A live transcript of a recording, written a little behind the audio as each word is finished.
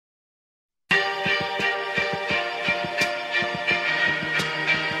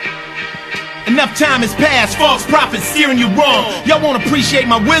Enough time has passed, false prophets steering you wrong. Y'all won't appreciate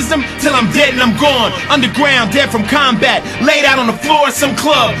my wisdom till I'm dead and I'm gone. Underground, dead from combat, laid out on the floor of some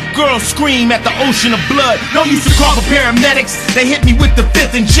club. Girls scream at the ocean of blood. No use to call for paramedics, they hit me with the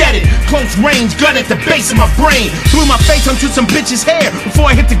fifth and jetted. Close range, gun at the base of my brain. Blew my face onto some bitch's hair. Before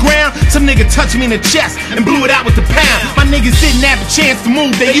I hit the ground, some nigga touched me in the chest and blew it out with the pound. My niggas didn't have a chance to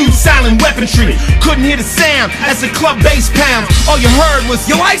move, they used silent weaponry. Couldn't hear the sound as the club bass pounds. All you heard was,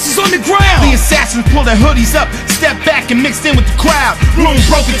 yo, ice is on the ground. The assassins pulled their hoodies up, stepped back and mixed in with the crowd. Room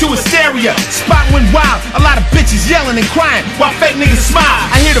broke into hysteria, spot went wild. A lot of bitches yelling and crying while fake niggas smile.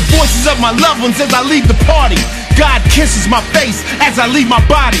 I hear the voices of my loved ones as I leave the party. God kisses my face as I leave my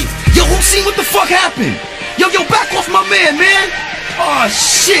body. Yo, who seen what the fuck happened? Yo, back off my man. Oh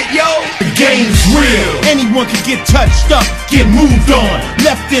shit, yo. The game's real. Anyone can get touched up, get moved on,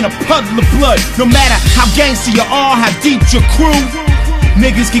 left in a puddle of blood. No matter how gangster you are, how deep your crew,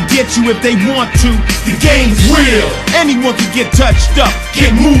 niggas can get you if they want to. The game's real. Anyone can get touched up,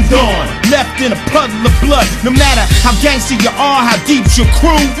 get moved on, left in a puddle of blood. No matter how gangster you are, how deep your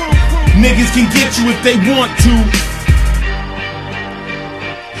crew, niggas can get you if they want to.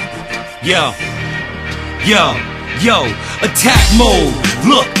 Yo, attack mode.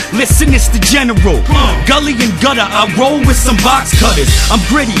 Look, listen, it's the general. Gully and gutter, I roll with some box cutters. I'm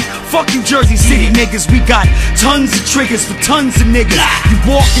gritty, fuck you Jersey City niggas. We got tons of triggers for tons of niggas. You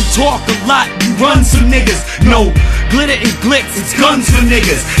walk and talk a lot, you run some niggas. No glitter and glitz, it's guns for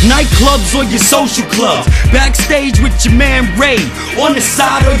niggas. Nightclubs or your social clubs. Backstage with your man Ray, on the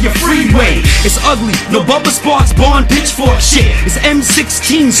side of your freeway. It's ugly, no Bubba Sparks, Bond, pitchfork shit. It's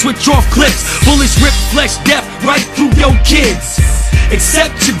M16, switch off clips. Bullets rip flesh, death right through your kids.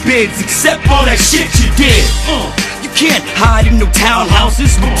 Accept your bids, accept all that shit you did. You can't hide in no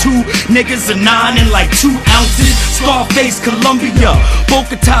townhouses with two niggas a 9 and like 2 ounces. Scarface, Columbia,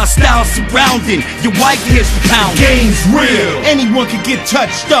 Bogota style surrounding your white hairs per pound. The game's real. Anyone can get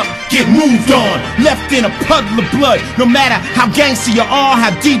touched up, get moved on, left in a puddle of blood. No matter how gangster you are,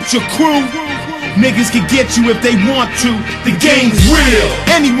 how deep your crew, niggas can get you if they want to. The game's real.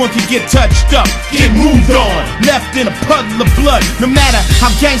 Anyone can get touched up, get moved on, left in a puddle of blood. No matter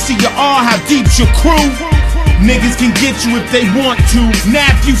how gangster you are, how deep your crew, niggas can get you if they want to. Now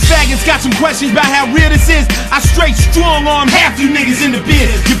if you faggots got some questions about how real this is, I straight strong arm half you niggas in the biz.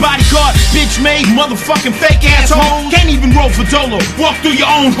 Your bodyguard, bitch made, motherfucking fake asshole. Can't even roll for dolo, walk through your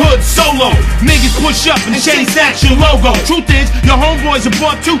own hood solo. Niggas push up and chain snatch your logo. Truth is, your homeboys are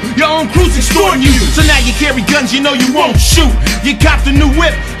bought too, your own crew's extorting you. So now you carry guns you know you won't shoot. You copped a new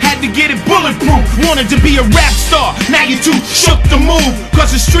whip, had to get it bulletproof. Wanted to be a rap star, now you too shook to move. Cause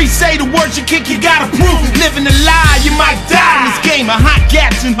the streets say the words you kick you gotta prove. Living a lie, you might die in this game of hot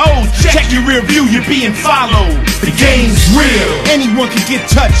gats and hoes. Check your rear view, you're being followed. The game's real. Anyone can get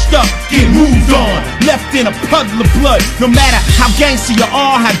touched up, get moved on, left in a puddle of blood. No matter how gangster you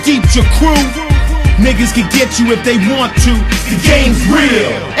are, how deep your crew, niggas can get you if they want to. The game's real.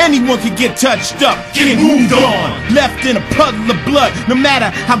 Anyone can get touched up, get moved on, left in a puddle of blood. No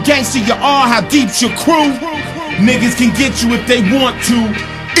matter how gangster you are, how deep your crew, niggas can get you if they want to.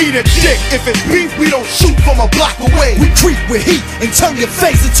 Eat a dick, if it's beef, we don't shoot from a block away. We creep with heat and turn your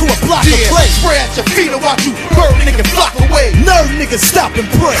face into a block of clay. Spray at your feet and watch you bird niggas flock away. Nerd niggas stop and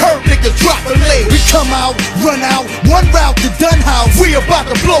pray. Hurt niggas drop and lay. We come out, run out, one route to Dunhouse. We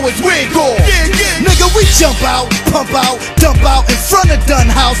about to blow his wig off. Nigga, we jump out, pump out, dump out in front of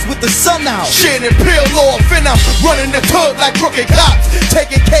Dunhouse with the sun out. Shit and peel off, and I'm running the hood like crooked cops.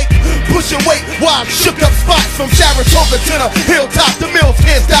 Taking cake, pushing weight, while I shook up spots from Saratoga to the hilltop. The mills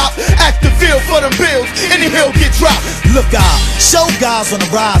can't stop. Act the field for them bills, any hill get dropped. Look out, show guys on the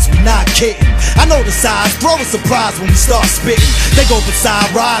rise, we not kidding. I know the size, throw a surprise when we start spitting. They go beside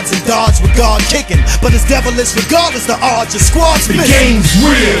rods and dodge with guard kicking, but it's devilish regardless the odds your squad's missing. The game's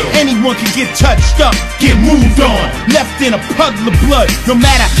real. Anyone can get touched up, get moved on, left in a puddle of blood. No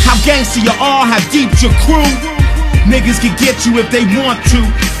matter how gangster you are, how deep your crew, niggas can get you if they want to.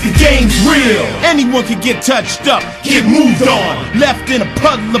 The game's real. Anyone can get touched up, get moved on, left in a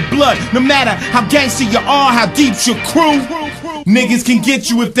puddle of blood. No matter how gangster you are, how deep your crew, niggas can get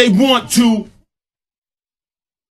you if they want to.